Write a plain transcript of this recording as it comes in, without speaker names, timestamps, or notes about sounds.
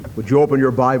Would you open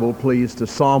your Bible, please, to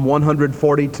Psalm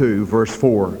 142, verse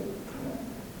 4.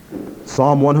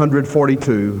 Psalm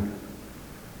 142,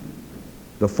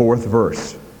 the fourth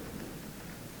verse.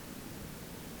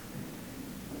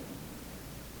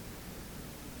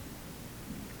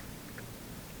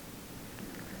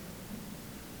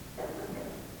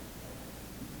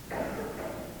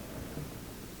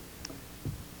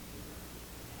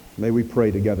 May we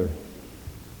pray together.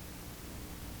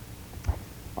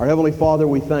 Our Heavenly Father,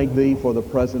 we thank Thee for the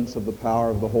presence of the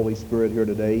power of the Holy Spirit here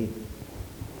today.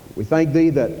 We thank Thee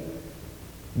that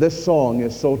this song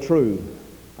is so true.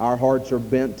 Our hearts are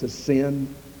bent to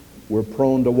sin. We're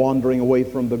prone to wandering away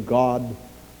from the God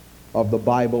of the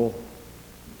Bible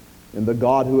and the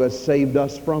God who has saved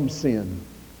us from sin.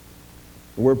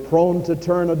 We're prone to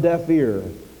turn a deaf ear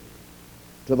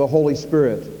to the Holy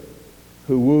Spirit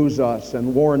who woos us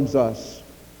and warns us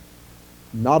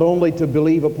not only to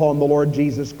believe upon the Lord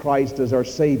Jesus Christ as our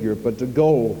Savior, but to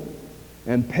go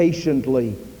and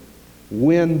patiently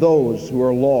win those who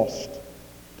are lost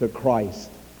to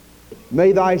Christ.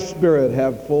 May Thy Spirit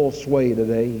have full sway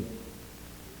today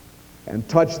and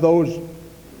touch those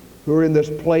who are in this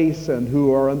place and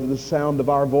who are under the sound of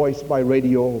our voice by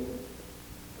radio,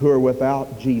 who are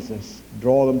without Jesus.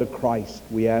 Draw them to Christ,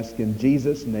 we ask in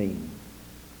Jesus' name.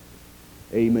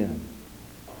 Amen.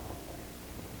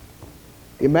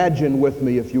 Imagine with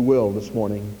me, if you will, this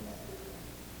morning,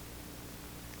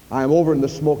 I am over in the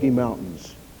Smoky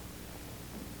Mountains,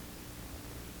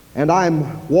 and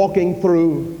I'm walking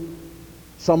through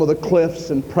some of the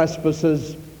cliffs and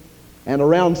precipices and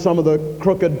around some of the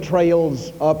crooked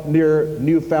trails up near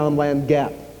Newfoundland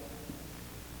Gap.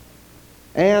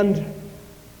 And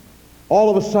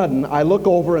all of a sudden, I look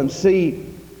over and see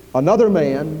another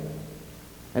man,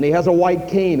 and he has a white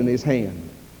cane in his hand.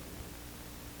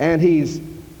 And he's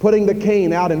putting the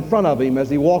cane out in front of him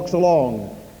as he walks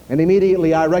along. And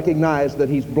immediately I recognize that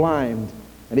he's blind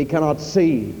and he cannot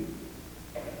see.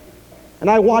 And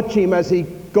I watch him as he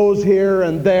goes here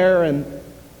and there, and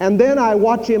then I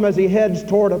watch him as he heads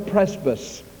toward a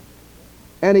precipice.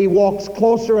 And he walks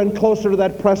closer and closer to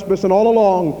that precipice, and all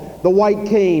along the white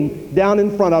cane down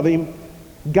in front of him,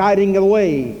 guiding the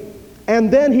way.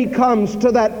 And then he comes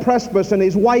to that precipice, and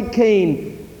his white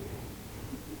cane,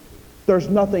 there's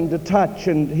nothing to touch,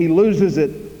 and he loses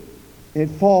it, and it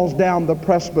falls down the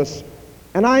precipice.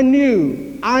 And I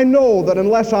know that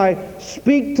unless I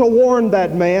speak to warn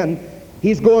that man,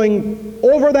 he's going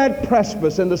over that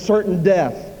precipice into certain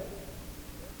death.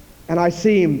 And I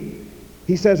see him,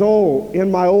 he says, "Oh,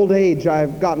 in my old age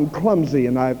I've gotten clumsy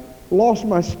and I've lost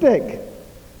my stick."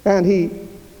 And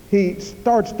he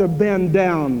starts to bend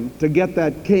down to get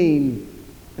that cane,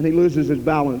 and he loses his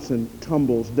balance and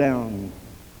tumbles down.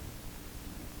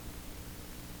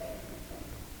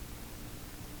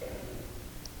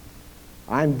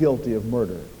 I'm guilty of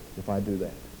murder if I do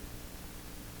that.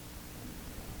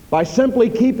 By simply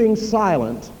keeping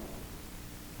silent,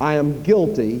 I am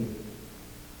guilty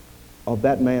of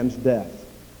that man's death.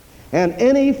 And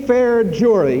any fair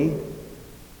jury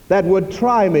that would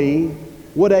try me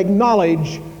would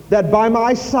acknowledge that by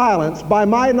my silence, by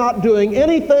my not doing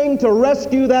anything to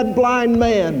rescue that blind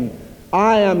man,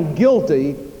 I am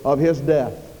guilty of his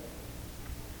death.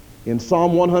 In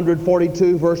Psalm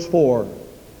 142, verse 4,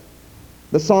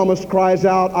 the psalmist cries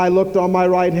out, "I looked on my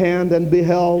right hand and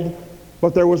beheld,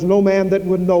 but there was no man that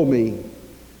would know me.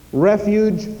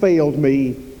 Refuge failed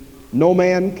me. No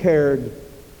man cared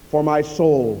for my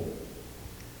soul."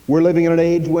 We're living in an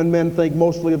age when men think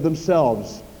mostly of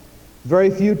themselves. Very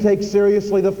few take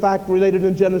seriously the fact related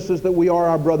in Genesis that we are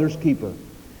our brother's keeper.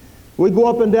 We go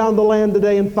up and down the land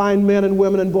today and find men and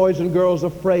women and boys and girls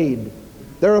afraid.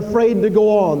 They're afraid to go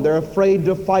on. They're afraid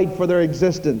to fight for their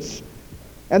existence.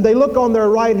 And they look on their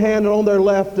right hand and on their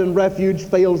left, and refuge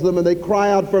fails them, and they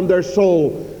cry out from their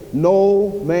soul,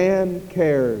 "No man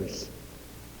cares.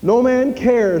 No man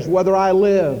cares whether I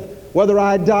live, whether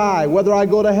I die, whether I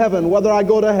go to heaven, whether I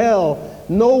go to hell.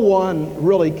 No one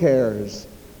really cares."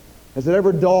 Has it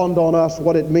ever dawned on us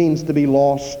what it means to be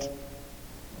lost?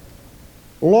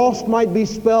 Lost might be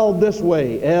spelled this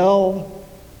way: L,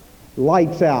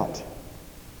 lights out.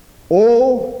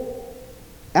 O,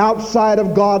 outside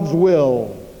of God's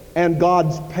will and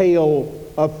God's pale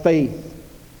of faith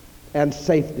and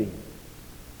safety.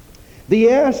 The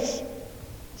S,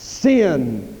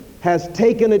 sin has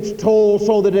taken its toll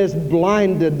so that it has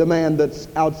blinded the man that's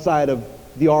outside of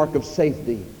the ark of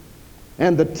safety.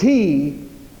 And the T,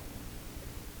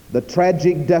 the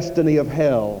tragic destiny of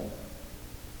hell.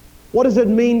 What does it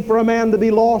mean for a man to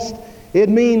be lost? It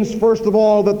means, first of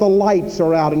all, that the lights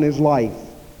are out in his life.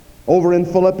 Over in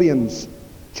Philippians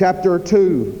chapter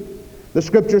 2, The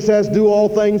Scripture says, do all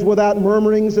things without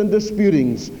murmurings and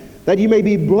disputings, that ye may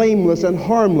be blameless and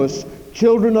harmless,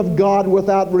 children of God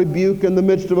without rebuke in the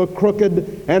midst of a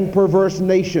crooked and perverse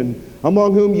nation,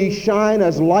 among whom ye shine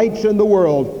as lights in the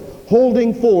world,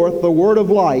 holding forth the word of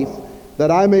life, that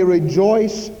I may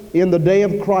rejoice in the day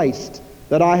of Christ,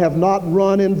 that I have not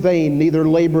run in vain, neither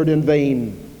labored in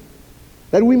vain.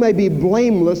 That we may be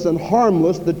blameless and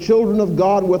harmless, the children of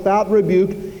God without rebuke,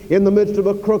 in the midst of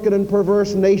a crooked and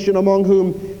perverse nation, among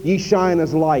whom ye shine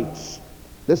as lights.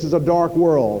 This is a dark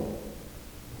world.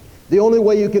 The only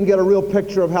way you can get a real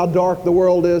picture of how dark the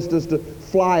world is to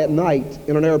fly at night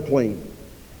in an airplane.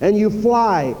 And you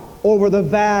fly over the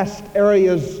vast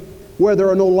areas where there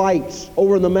are no lights,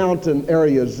 over in the mountain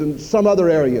areas and some other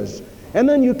areas. And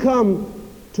then you come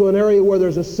to an area where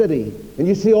there's a city, and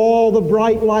you see all the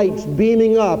bright lights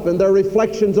beaming up and their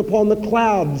reflections upon the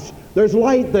clouds. There's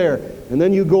light there. And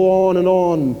then you go on,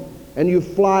 and you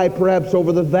fly perhaps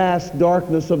over the vast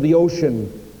darkness of the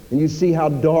ocean, and you see how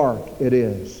dark it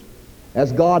is.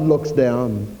 As God looks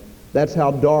down, that's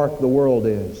how dark the world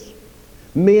is.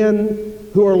 Men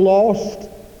who are lost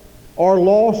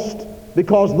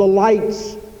because the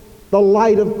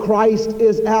light of Christ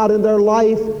is out in their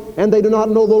life, and they do not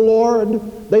know the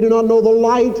Lord. They do not know the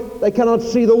light. They cannot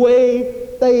see the way.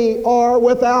 They are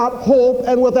without hope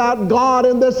and without God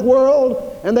in this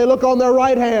world, and they look on their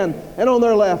right hand and on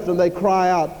their left, and they cry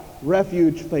out,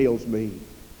 refuge fails me.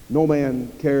 No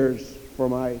man cares for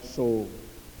my soul.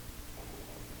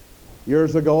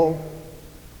 Years ago,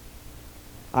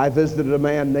 I visited a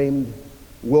man named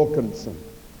Wilkinson.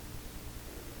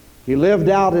 He lived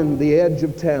out in the edge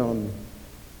of town.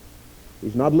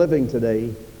 He's not living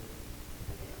today.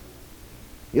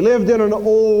 He lived in an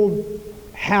old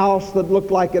house that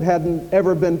looked like it hadn't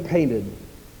ever been painted.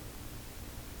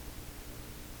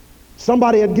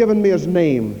 Somebody had given me his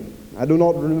name. I do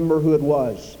not remember who it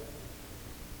was.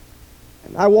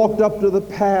 And I walked up to the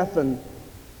path, and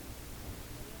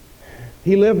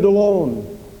he lived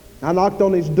alone. I knocked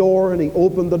on his door, and he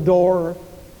opened the door,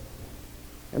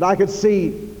 and I could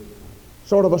see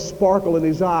sort of a sparkle in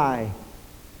his eye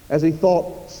as he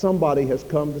thought, somebody has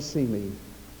come to see me.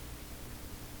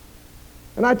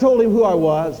 And I told him who I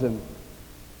was, and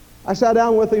I sat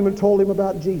down with him and told him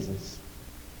about Jesus.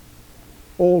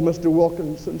 Old Mr.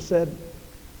 Wilkinson said,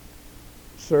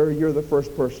 sir, you're the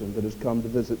first person that has come to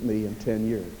visit me in 10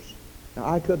 years. Now,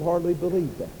 I could hardly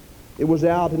believe that. It was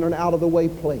out in an out-of-the-way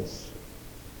place.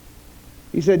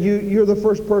 He said, you're the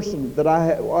first person that I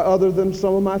have, other than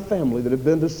some of my family, that have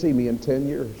been to see me in 10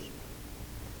 years.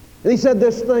 And he said,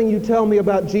 this thing you tell me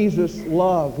about Jesus'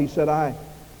 love, he said,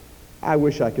 I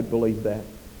wish I could believe that.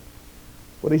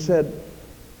 But he said,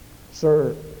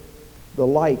 sir, the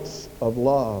lights of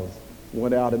love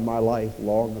went out in my life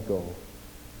long ago,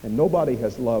 and nobody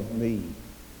has loved me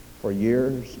for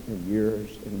years and years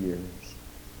and years.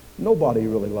 Nobody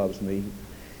really loves me.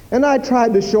 And I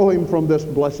tried to show him from this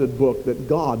blessed book that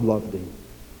God loved him.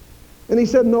 And he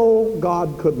said, no,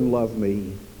 God couldn't love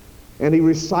me. And he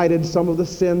recited some of the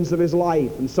sins of his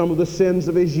life and some of the sins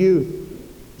of his youth,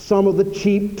 some of the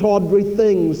cheap, tawdry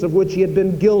things of which he had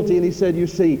been guilty. And he said, you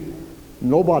see,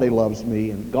 nobody loves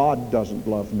me, and God doesn't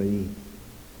love me.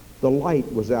 The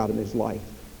light was out in his life.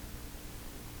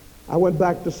 I went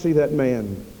back to see that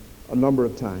man a number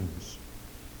of times.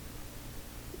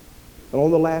 And on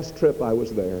the last trip I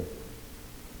was there,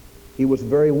 he was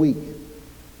very weak,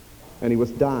 and he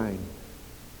was dying.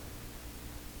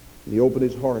 And he opened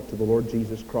his heart to the Lord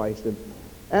Jesus Christ. And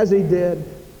as he did,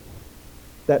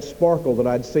 that sparkle that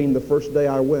I'd seen the first day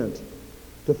I went,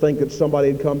 to think that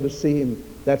somebody had come to see him,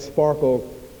 that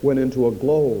sparkle went into a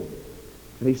glow.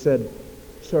 And he said,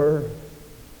 sir,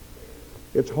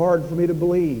 it's hard for me to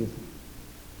believe,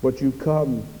 but you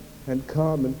come and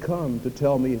come and come to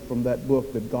tell me from that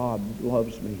book that God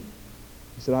loves me.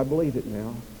 He said, I believe it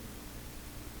now.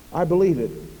 I believe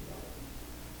it.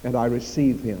 And I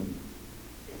receive him.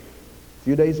 A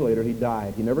few days later, he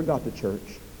died. He never got to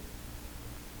church.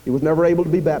 He was never able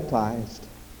to be baptized.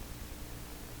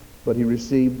 But he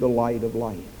received the light of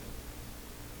life.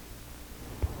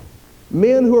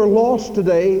 Men who are lost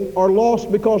today are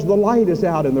lost because the light is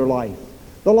out in their life.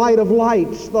 The light of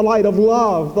lights, the light of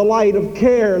love, the light of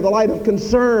care, the light of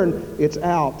concern, it's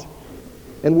out.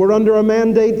 And we're under a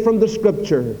mandate from the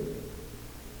Scripture.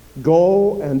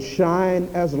 Go and shine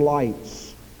as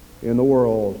lights in the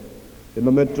world, in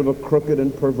the midst of a crooked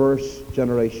and perverse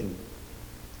generation.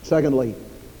 Secondly,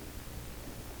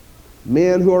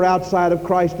 men who are outside of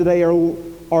Christ today are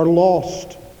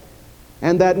lost.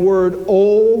 And that word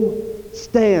 "o"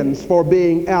 stands for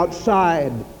being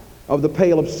outside of the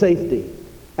pale of safety,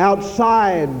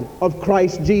 outside of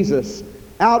Christ Jesus,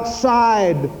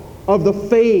 outside of the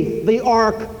faith, the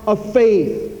ark of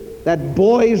faith that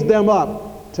buoys them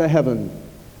up to heaven.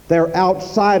 They're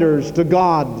outsiders to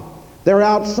God. They're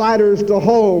outsiders to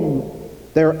home.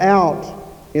 They're out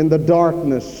in the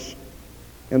darkness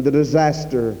and the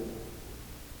disaster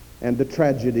and the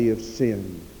tragedy of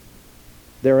sin.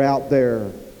 They're out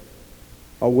there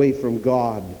away from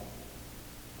God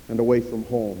and away from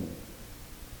home.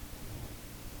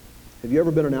 Have you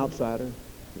ever been an outsider?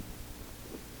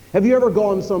 Have you ever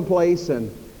gone someplace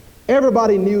and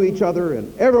everybody knew each other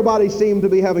and everybody seemed to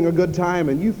be having a good time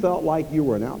and you felt like you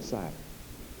were an outsider?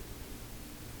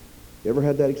 You ever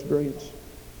had that experience?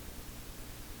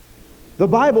 The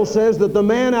Bible says that the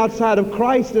man outside of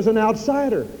Christ is an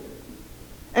outsider.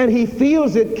 And he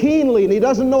feels it keenly, and he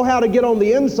doesn't know how to get on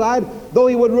the inside, though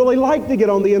he would really like to get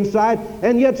on the inside,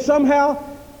 and yet somehow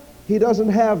he doesn't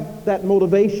have that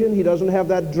motivation, he doesn't have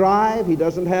that drive, he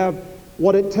doesn't have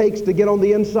what it takes to get on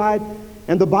the inside.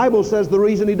 And the Bible says the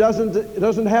reason he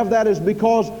doesn't have that is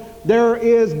because there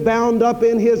is bound up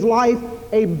in his life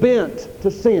a bent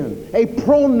to sin, a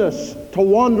proneness to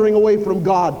wandering away from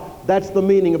God. That's the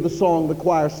meaning of the song the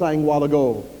choir sang a while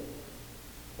ago.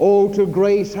 Oh, to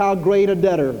grace, how great a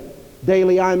debtor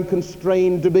daily I'm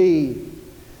constrained to be.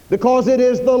 Because it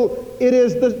is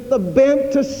the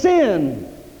bent to sin.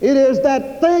 It is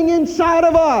that thing inside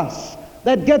of us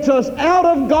that gets us out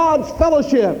of God's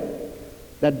fellowship,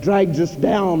 that drags us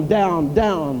down, down,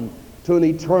 down to an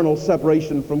eternal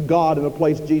separation from God in a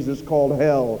place Jesus called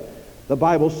hell. The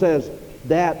Bible says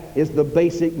that is the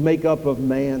basic makeup of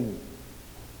man.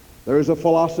 There is a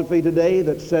philosophy today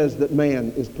that says that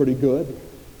man is pretty good,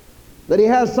 that he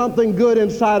has something good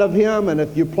inside of him, and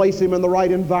if you place him in the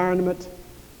right environment,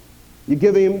 you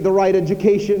give him the right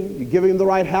education, you give him the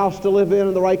right house to live in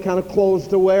and the right kind of clothes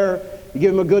to wear, you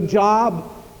give him a good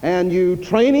job, and you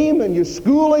train him and you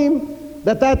school him,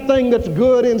 that thing that's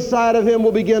good inside of him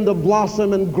will begin to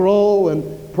blossom and grow,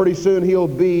 and pretty soon he'll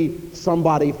be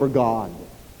somebody for God.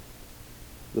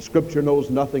 The Scripture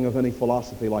knows nothing of any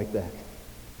philosophy like that.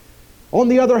 On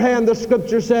the other hand, the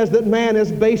Scripture says that man is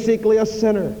basically a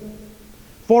sinner.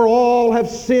 For all have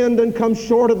sinned and come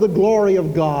short of the glory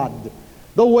of God.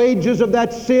 The wages of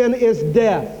that sin is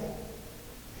death.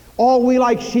 All we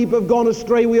like sheep have gone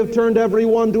astray. We have turned every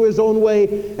one to his own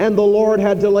way. And the Lord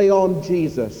had to lay on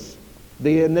Jesus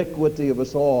the iniquity of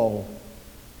us all.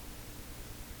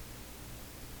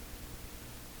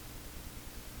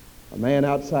 A man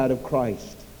outside of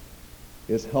Christ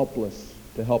is helpless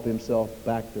to help himself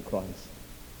back to Christ.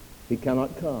 He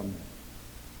cannot come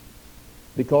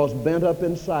because bent up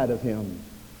inside of him,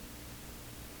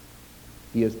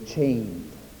 he is chained.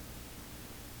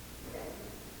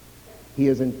 He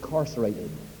is incarcerated.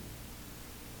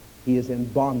 He is in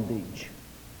bondage.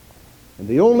 And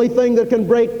the only thing that can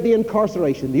break the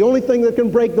incarceration, the only thing that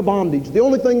can break the bondage, the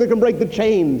only thing that can break the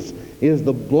chains is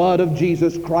the blood of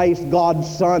Jesus Christ, God's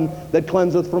Son, that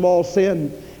cleanseth from all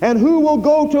sin. And who will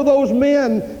go to those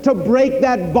men to break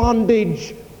that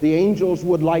bondage? The angels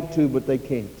would like to, but they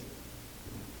can't.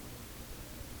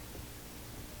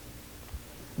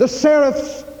 The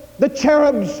seraphs, the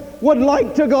cherubs would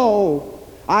like to go.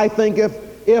 I think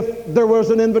if there was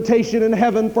an invitation in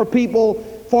heaven for people,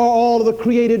 for all of the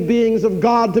created beings of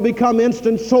God to become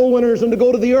instant soul winners and to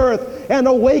go to the earth and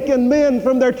awaken men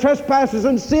from their trespasses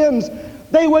and sins,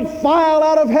 they would file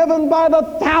out of heaven by the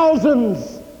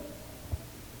thousands.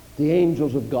 The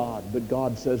angels of God. But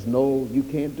God says, no, you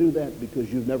can't do that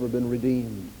because you've never been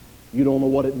redeemed. You don't know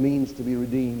what it means to be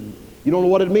redeemed. You don't know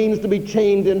what it means to be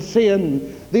chained in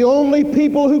sin. The only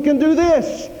people who can do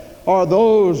this are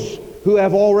those who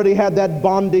have already had that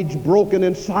bondage broken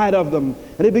inside of them.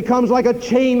 And it becomes like a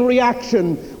chain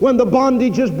reaction. When the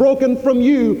bondage is broken from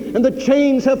you and the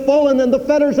chains have fallen and the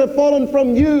fetters have fallen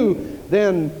from you,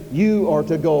 then you are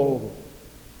to go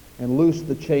and loose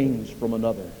the chains from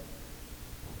another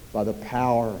by the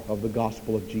power of the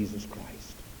gospel of Jesus Christ.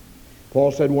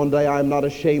 Paul said one day, I am not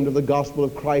ashamed of the gospel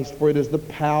of Christ, for it is the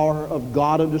power of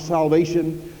God unto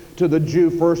salvation to the Jew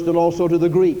first and also to the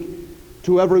Greek,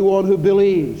 to everyone who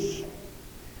believes.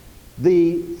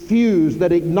 The fuse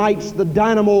that ignites the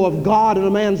dynamo of God in a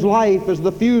man's life is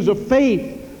the fuse of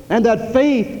faith, and that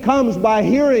faith comes by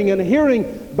hearing, and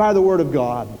hearing by the Word of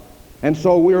God. And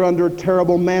so we're under a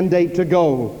terrible mandate to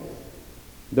go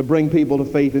to bring people to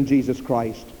faith in Jesus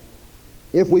Christ.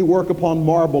 If we work upon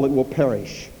marble, it will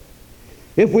perish.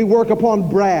 If we work upon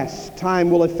brass, time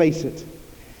will efface it.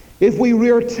 If we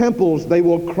rear temples, they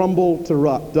will crumble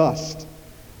to dust.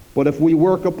 But if we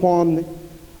work upon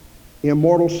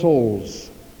immortal souls,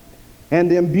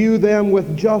 and imbue them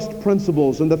with just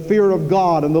principles and the fear of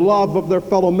God and the love of their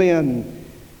fellow men.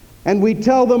 And we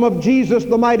tell them of Jesus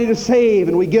the mighty to save,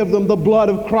 and we give them the blood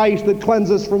of Christ that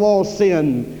cleanses from all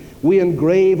sin. We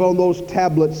engrave on those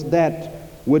tablets that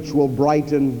which will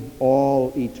brighten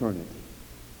all eternity.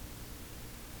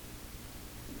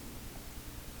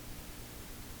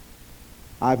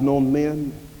 I've known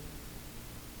men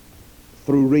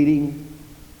through reading,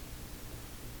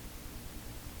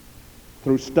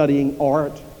 through studying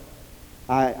art.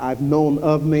 I've known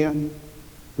of men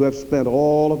who have spent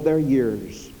all of their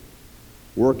years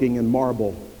working in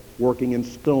marble, working in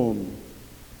stone,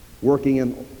 working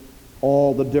in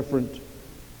all the different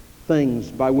things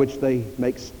by which they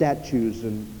make statues,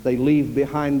 and they leave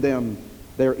behind them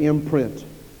their imprint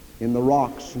in the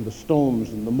rocks and the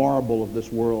stones and the marble of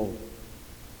this world.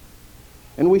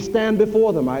 And we stand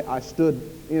before them. I stood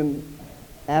in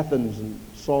Athens and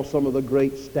saw some of the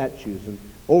great statues. And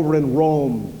over in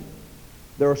Rome,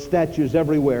 there are statues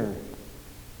everywhere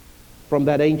from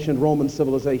that ancient Roman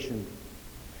civilization.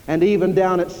 And even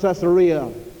down at Caesarea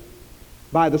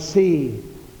by the sea,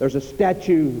 there's a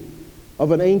statue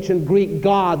of an ancient Greek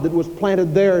god that was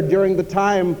planted there during the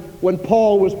time when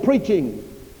Paul was preaching.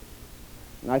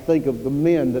 And I think of the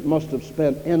men that must have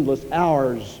spent endless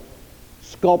hours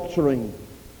sculpturing,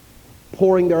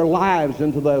 pouring their lives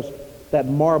into that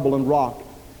marble and rock.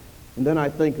 And then I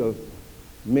think of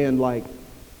men like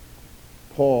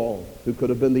Paul, who could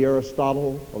have been the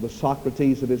Aristotle or the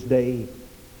Socrates of his day,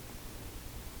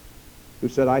 who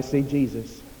said, I see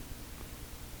Jesus.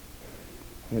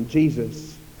 And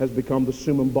Jesus has become the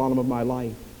summum bonum of my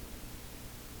life.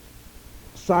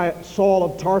 Saul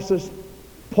of Tarsus,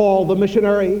 Paul the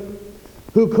missionary,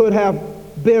 who could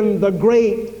have been the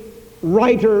great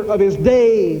writer of his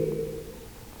day,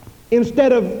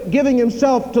 instead of giving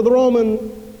himself to the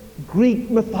Roman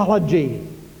Greek mythology,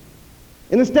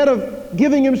 and instead of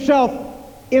giving himself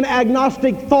in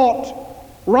agnostic thought,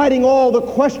 writing all the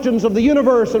questions of the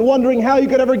universe and wondering how you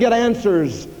could ever get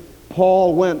answers,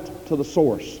 Paul went to the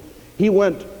source. He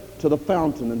went to the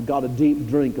fountain and got a deep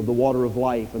drink of the water of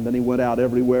life, and then he went out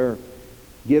everywhere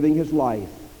giving his life,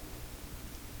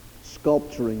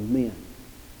 sculpturing men,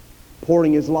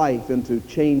 pouring his life into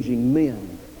changing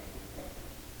men,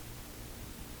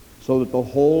 so that the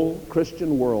whole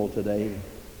Christian world today,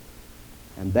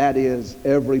 and that is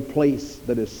every place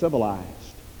that is civilized,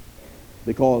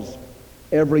 because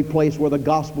every place where the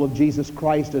gospel of Jesus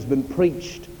Christ has been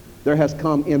preached, there has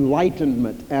come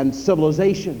enlightenment and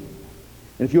civilization.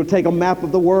 And if you'll take a map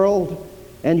of the world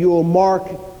and you will mark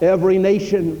every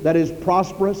nation that is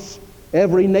prosperous,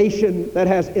 every nation that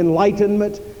has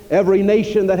enlightenment, every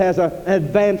nation that has an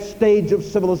advanced stage of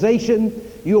civilization,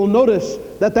 you'll notice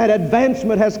that that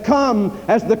advancement has come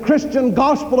as the Christian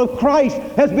gospel of Christ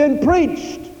has been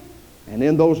preached. And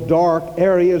in those dark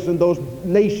areas and those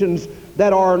nations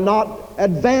that are not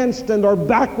advanced and are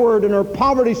backward and are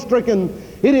poverty-stricken,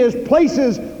 it is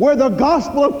places where the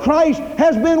gospel of Christ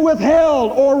has been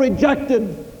withheld or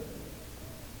rejected.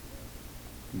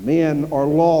 Men are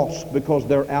lost because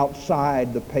they're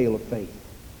outside the pale of faith.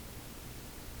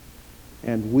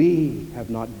 And we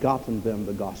have not gotten them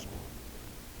the gospel.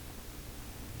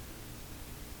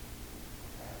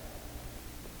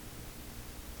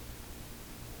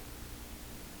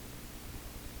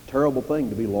 Terrible thing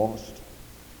to be lost.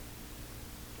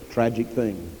 Tragic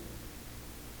thing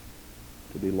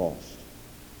to be lost.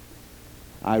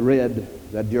 I read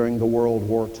that during the World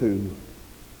War II,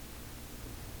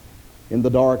 in the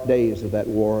dark days of that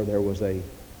war, there was an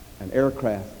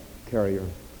aircraft carrier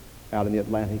out in the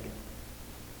Atlantic.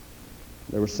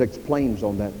 There were 6 planes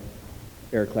on that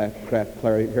aircraft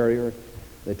carrier.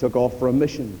 They took off for a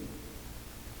mission.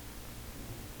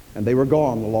 And they were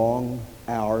gone long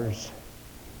hours.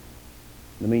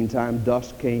 In the meantime,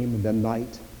 dusk came and then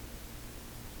night.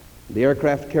 The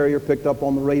aircraft carrier picked up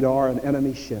on the radar an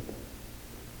enemy ship.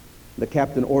 The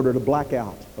captain ordered a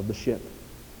blackout of the ship.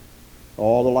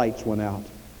 All the lights went out.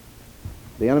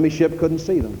 The enemy ship couldn't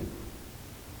see them.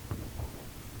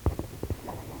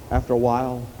 After a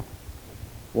while,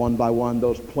 one by one,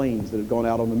 those planes that had gone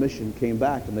out on the mission came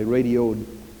back, and they radioed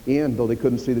in. Though they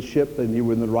couldn't see the ship, they knew we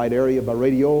were in the right area by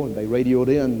radio, and they radioed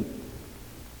in,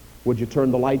 would you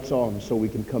turn the lights on so we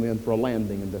can come in for a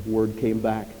landing? And the word came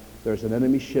back, there's an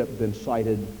enemy ship been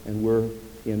sighted, and we're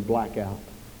in blackout.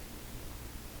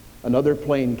 Another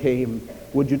plane came,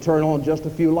 would you turn on just a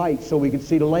few lights so we could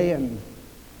see the land?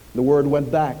 The word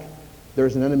went back,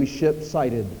 there's an enemy ship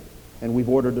sighted, and we've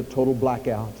ordered a total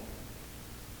blackout.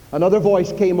 Another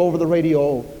voice came over the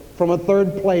radio from a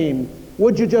third plane,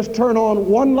 would you just turn on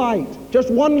one light, just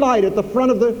one light at the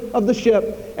front of the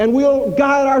ship, and we'll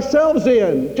guide ourselves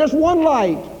in, just one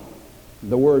light.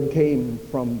 The word came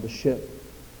from the ship.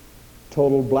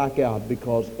 Total blackout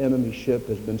because enemy ship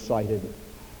has been sighted.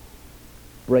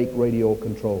 Break radio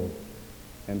control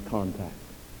and contact.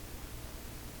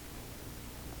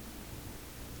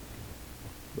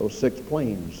 Those 6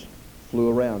 planes flew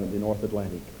around in the North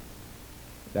Atlantic.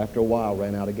 After a while,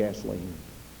 ran out of gasoline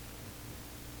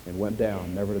and went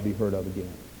down, never to be heard of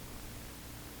again.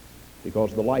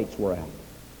 Because the lights were out.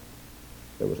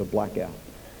 There was a blackout.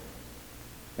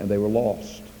 And they were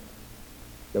lost.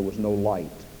 There was no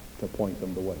light to point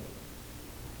them the way.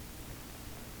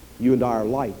 You and I are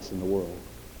lights in the world.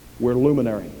 We're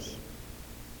luminaries.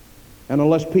 And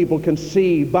unless people can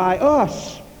see by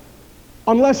us,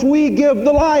 unless we give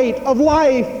the light of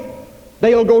life,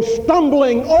 they'll go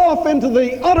stumbling off into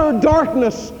the utter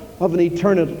darkness of an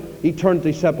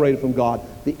eternity separated from God.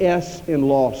 The S in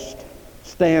lost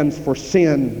stands for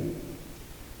sin.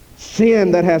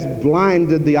 Sin that has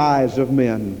blinded the eyes of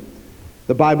men.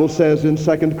 The Bible says in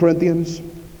 2 Corinthians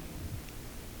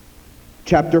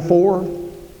chapter 4,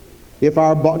 if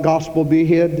our gospel be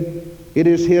hid, it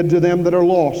is hid to them that are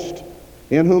lost,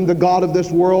 in whom the God of this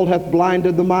world hath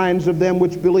blinded the minds of them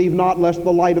which believe not, lest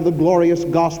the light of the glorious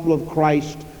gospel of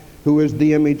Christ, who is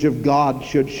the image of God,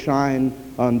 should shine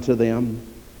unto them.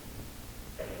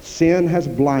 Sin has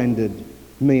blinded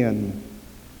men.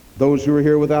 Those who are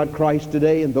here without Christ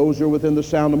today and those who are within the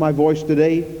sound of my voice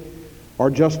today are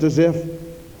just as if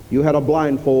you had a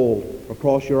blindfold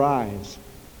across your eyes.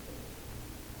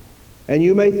 And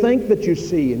you may think that you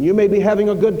see, and you may be having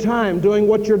a good time doing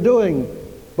what you're doing,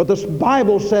 but the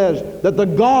Bible says that the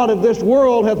God of this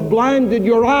world hath blinded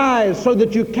your eyes so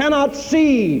that you cannot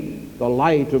see the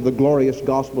light of the glorious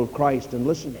gospel of Christ. And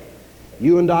listen,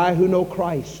 you and I who know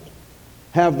Christ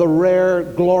have the rare,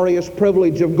 glorious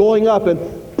privilege of going up and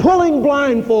pulling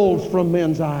blindfolds from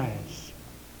men's eyes,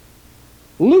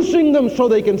 loosing them so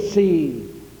they can see,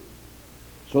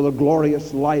 so the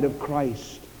glorious light of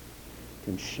Christ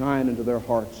can shine into their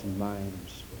hearts and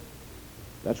minds.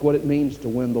 That's what it means to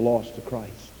win the lost to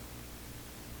Christ.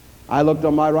 I looked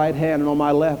on my right hand and on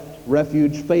my left.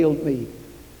 Refuge failed me.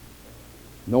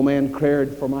 No man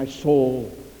cared for my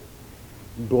soul.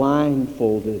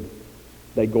 Blindfolded,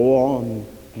 they go on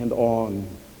and on,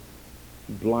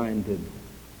 blinded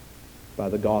by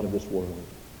the God of this world.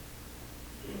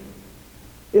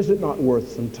 Is it not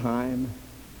worth some time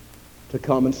to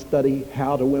come and study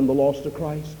how to win the lost to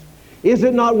Christ? Is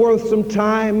it not worth some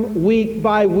time, week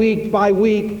by week by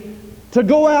week, to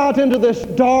go out into this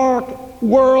dark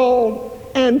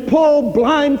world and pull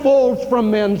blindfolds from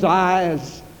men's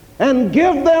eyes and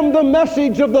give them the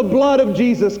message of the blood of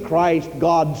Jesus Christ,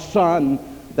 God's Son,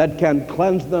 that can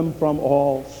cleanse them from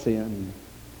all sin?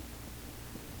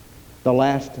 The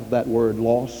last of that word,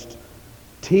 lost,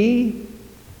 T,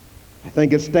 I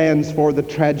think it stands for the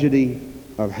tragedy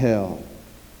of hell.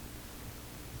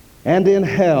 And in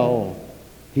hell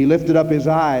he lifted up his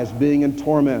eyes, being in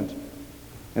torment,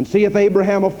 and seeth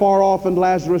Abraham afar off and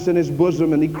Lazarus in his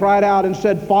bosom. And he cried out and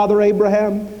said, Father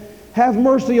Abraham, have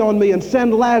mercy on me, and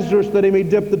send Lazarus that he may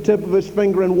dip the tip of his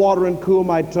finger in water and cool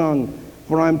my tongue,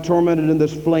 for I am tormented in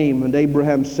this flame. And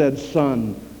Abraham said,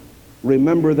 Son,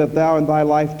 remember that thou in thy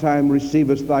lifetime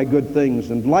receivest thy good things,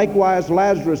 and likewise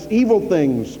Lazarus evil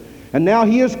things. And now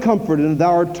he is comforted, and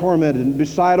thou art tormented. And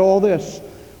beside all this,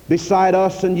 beside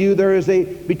us and you,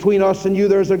 between us and you,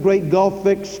 there is a great gulf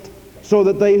fixed, so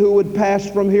that they who would pass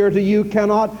from here to you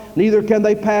cannot, neither can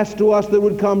they pass to us that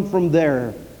would come from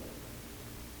there.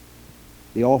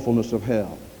 The awfulness of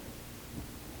hell.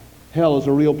 Hell is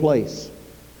a real place.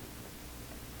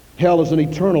 Hell is an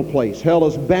eternal place. Hell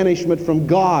is banishment from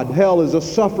God. Hell is a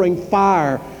suffering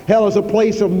fire. Hell is a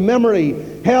place of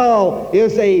memory. Hell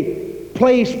is a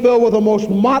place filled with the most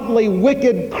motley,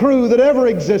 wicked crew that ever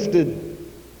existed.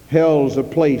 Hell is a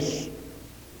place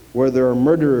where there are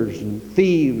murderers and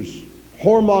thieves,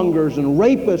 whoremongers and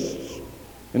rapists,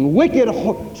 and wicked,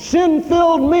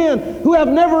 sin-filled men who have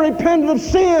never repented of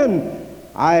sin.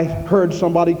 I heard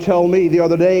somebody tell me the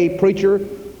other day, preacher,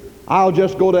 I'll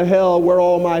just go to hell where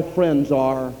all my friends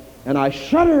are. And I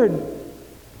shuddered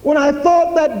when I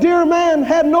thought that dear man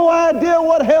had no idea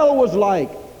what hell was like.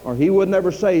 Or he would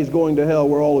never say he's going to hell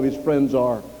where all of his friends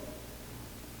are,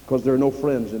 because there are no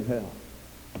friends in hell.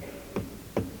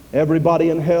 Everybody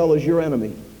in hell is your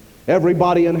enemy.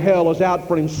 Everybody in hell is out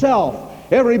for himself.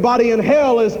 Everybody in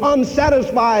hell is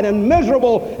unsatisfied and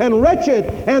miserable and wretched,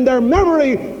 and their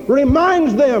memory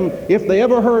reminds them, if they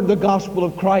ever heard the gospel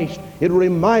of Christ, it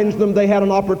reminds them they had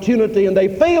an opportunity and they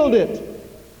failed it.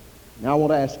 Now I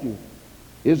want to ask you,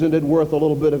 Isn't it worth a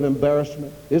little bit of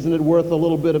embarrassment? Isn't it worth a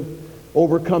little bit of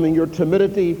overcoming your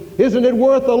timidity? Isn't it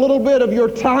worth a little bit of your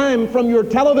time from your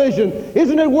television?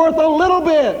 Isn't it worth a little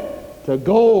bit to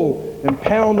go and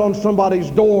pound on somebody's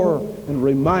door and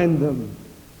remind them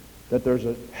that there's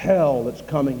a hell that's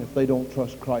coming if they don't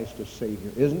trust Christ as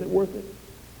Savior? Isn't it worth it?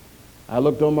 I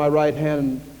looked on my right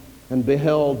hand and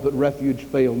beheld, but refuge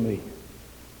failed me.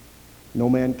 No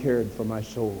man cared for my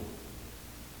soul.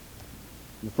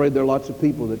 I'm afraid there are lots of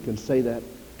people that can say that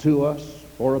to us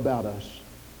or about us.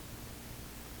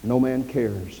 No man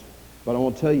cares. But I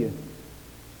want to tell you,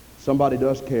 somebody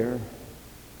does care.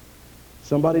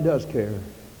 Somebody does care.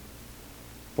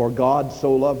 For God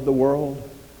so loved the world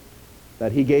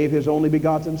that he gave his only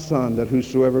begotten Son, that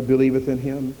whosoever believeth in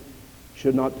him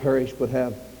should not perish but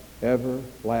have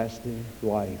everlasting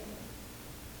life.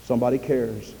 Somebody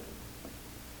cares.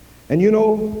 And you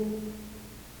know,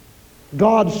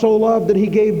 God so loved that he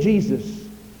gave Jesus.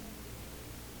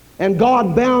 And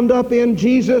God bound up in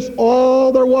Jesus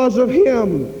all there was of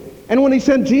him. And when he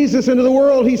sent Jesus into the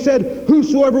world, he said,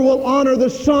 whosoever will honor the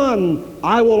Son,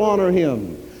 I will honor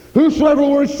him. Whosoever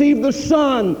will receive the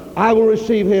Son, I will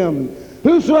receive him.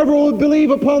 Whosoever will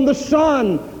believe upon the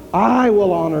Son, I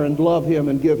will honor and love him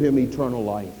and give him eternal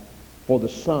life. For the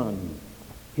Son,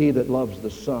 he that loves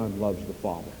the Son loves the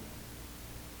Father.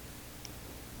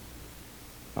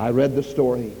 I read the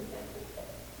story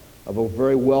of a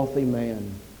very wealthy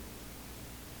man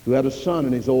who had a son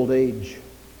in his old age.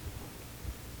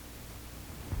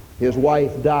 His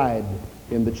wife died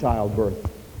in the childbirth.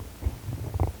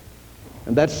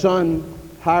 And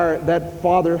that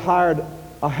father hired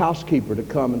a housekeeper to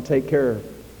come and take care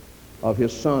of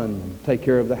his son, take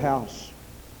care of the house.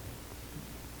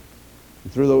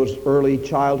 And through those early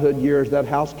childhood years, that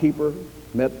housekeeper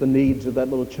met the needs of that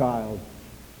little child.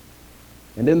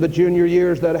 And in the junior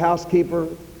years, that housekeeper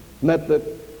met the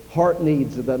heart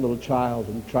needs of that little child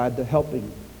and tried to help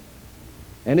him.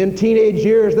 And in teenage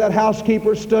years, that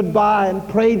housekeeper stood by and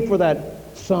prayed for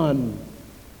that son.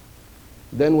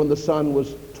 Then when the son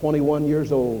was 21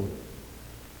 years old,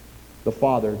 the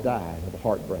father died of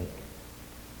heartbreak.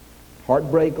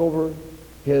 Heartbreak over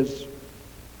his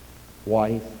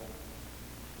wife,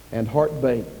 and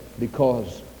heartbreak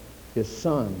because his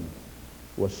son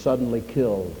was suddenly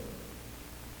killed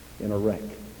in a wreck.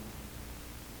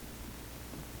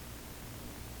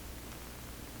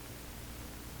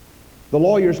 The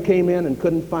lawyers came in and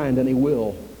couldn't find any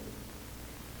will.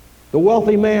 The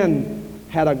wealthy man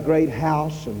had a great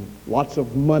house and lots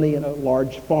of money and a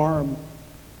large farm,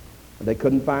 and they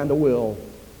couldn't find a will.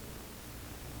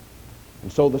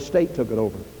 And so the state took it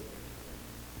over.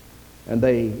 And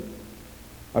they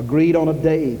agreed on a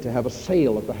day to have a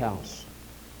sale at the house.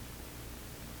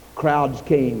 Crowds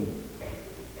came.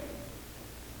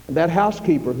 And that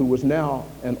housekeeper, who was now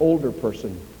an older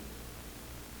person,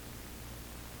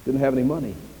 didn't have any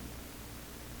money.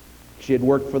 She had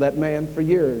worked for that man for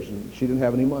years, and she didn't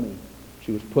have any money.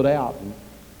 She was put out.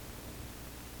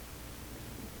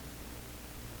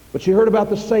 But she heard about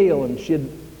the sale, and she had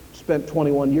spent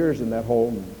 21 years in that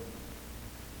home. And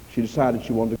she decided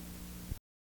she wanted to.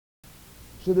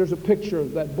 So there's a picture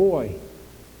of that boy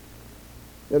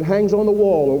that hangs on the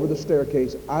wall over the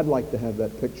staircase. I'd like to have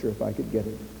that picture if I could get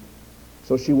it.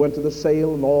 So she went to the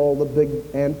sale, and all the big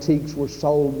antiques were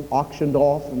sold, auctioned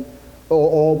off, and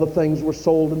all the things were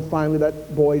sold, and finally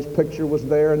that boy's picture was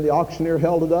there, and the auctioneer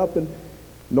held it up, and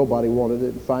nobody wanted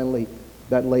it, and finally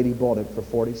that lady bought it for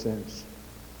 40 cents.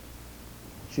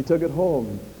 She took it home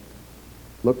and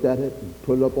looked at it and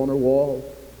put it up on her wall.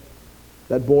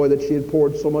 That boy that she had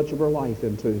poured so much of her life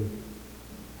into.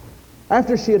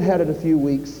 After she had had it a few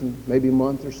weeks, and maybe a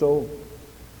month or so,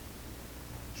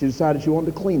 she decided she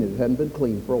wanted to clean it. It hadn't been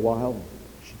cleaned for a while.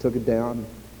 She took it down,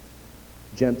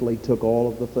 gently took all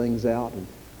of the things out, and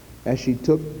as she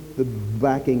took the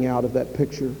backing out of that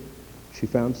picture, she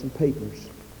found some papers.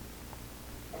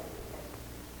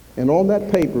 And on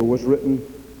that paper was written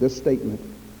this statement.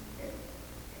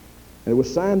 And it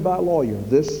was signed by a lawyer.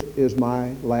 This is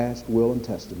my last will and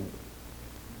testament.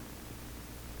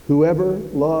 Whoever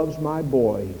loves my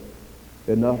boy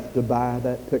enough to buy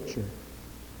that picture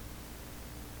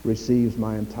receives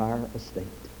my entire estate.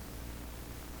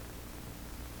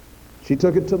 She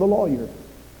took it to the lawyer.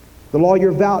 The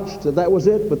lawyer vouched that that was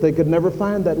it, but they could never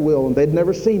find that will, and they'd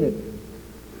never seen it.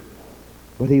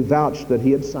 But he vouched that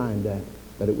he had signed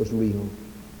that it was real.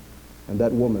 And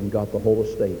that woman got the whole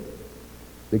estate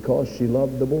because she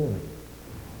loved the boy.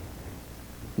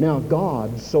 Now,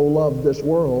 God so loved this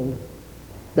world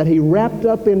that he wrapped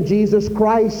up in Jesus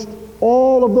Christ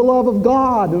all of the love of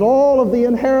God and all of the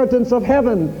inheritance of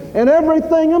heaven and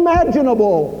everything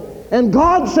imaginable. And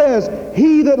God says,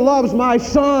 he that loves my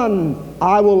Son,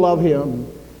 I will love him.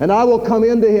 And I will come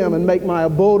into him and make my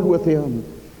abode with him.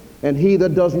 And he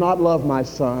that does not love my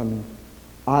Son,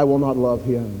 I will not love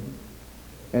him.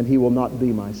 And he will not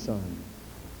be my son.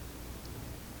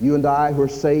 You and I who are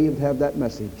saved have that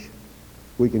message.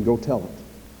 We can go tell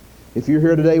it. If you're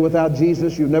here today without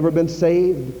Jesus, you've never been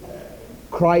saved,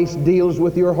 Christ deals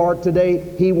with your heart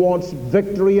today. He wants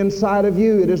victory inside of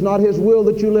you. It is not his will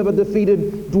that you live a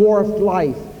defeated, dwarfed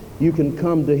life. You can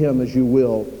come to him as you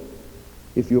will,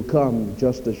 if you'll come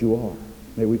just as you are.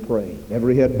 May we pray.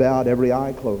 Every head bowed, every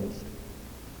eye closed.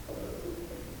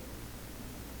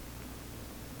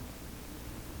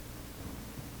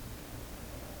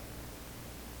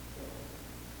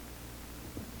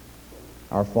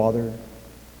 Our Father,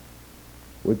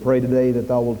 we pray today that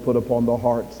thou wilt put upon the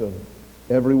hearts of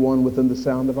everyone within the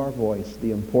sound of our voice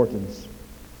the importance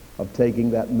of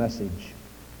taking that message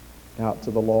out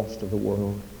to the lost of the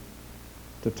world,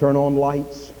 to turn on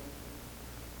lights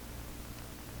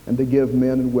and to give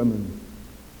men and women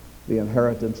the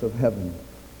inheritance of heaven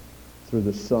through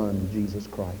the Son, Jesus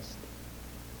Christ.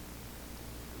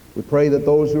 We pray that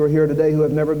those who are here today who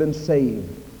have never been saved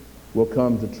will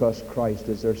come to trust Christ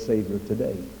as their Savior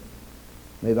today.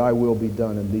 May thy will be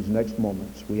done in these next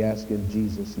moments. We ask in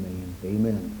Jesus' name.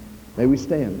 Amen. May we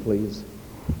stand, please.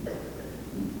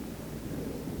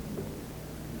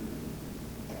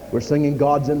 We're singing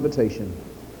God's invitation.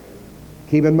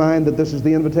 Keep in mind that this is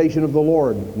the invitation of the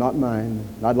Lord, not mine.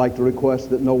 I'd like to request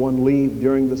that no one leave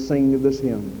during the singing of this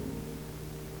hymn.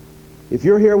 If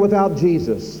you're here without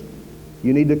Jesus,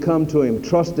 you need to come to him,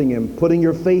 trusting him, putting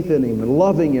your faith in him, and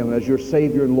loving him as your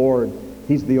Savior and Lord.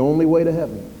 He's the only way to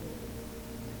heaven.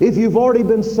 If you've already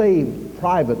been saved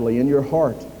privately in your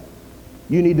heart,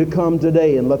 you need to come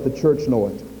today and let the church know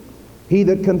it. He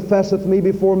that confesseth me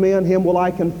before men, him will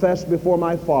I confess before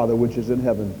my Father which is in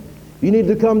heaven. You need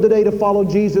to come today to follow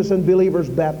Jesus in believer's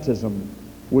baptism.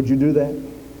 Would you do that?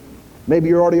 Maybe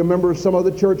you're already a member of some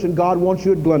other church and God wants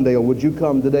you at Glendale. Would you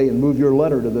come today and move your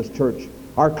letter to this church?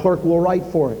 Our clerk will write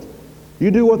for it.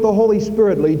 You do what the Holy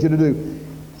Spirit leads you to do.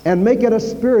 And make it a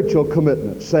spiritual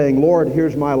commitment, saying, Lord,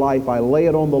 here's my life. I lay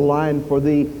it on the line for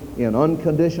thee in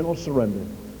unconditional surrender.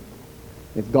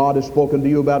 If God has spoken to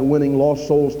you about winning lost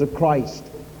souls to Christ,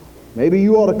 maybe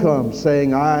you ought to come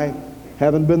saying, I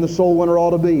haven't been the soul winner I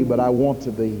ought to be, but I want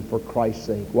to be for Christ's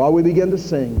sake. While we begin to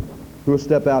sing, who will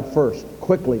step out first,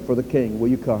 quickly for the King? Will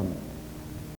you come?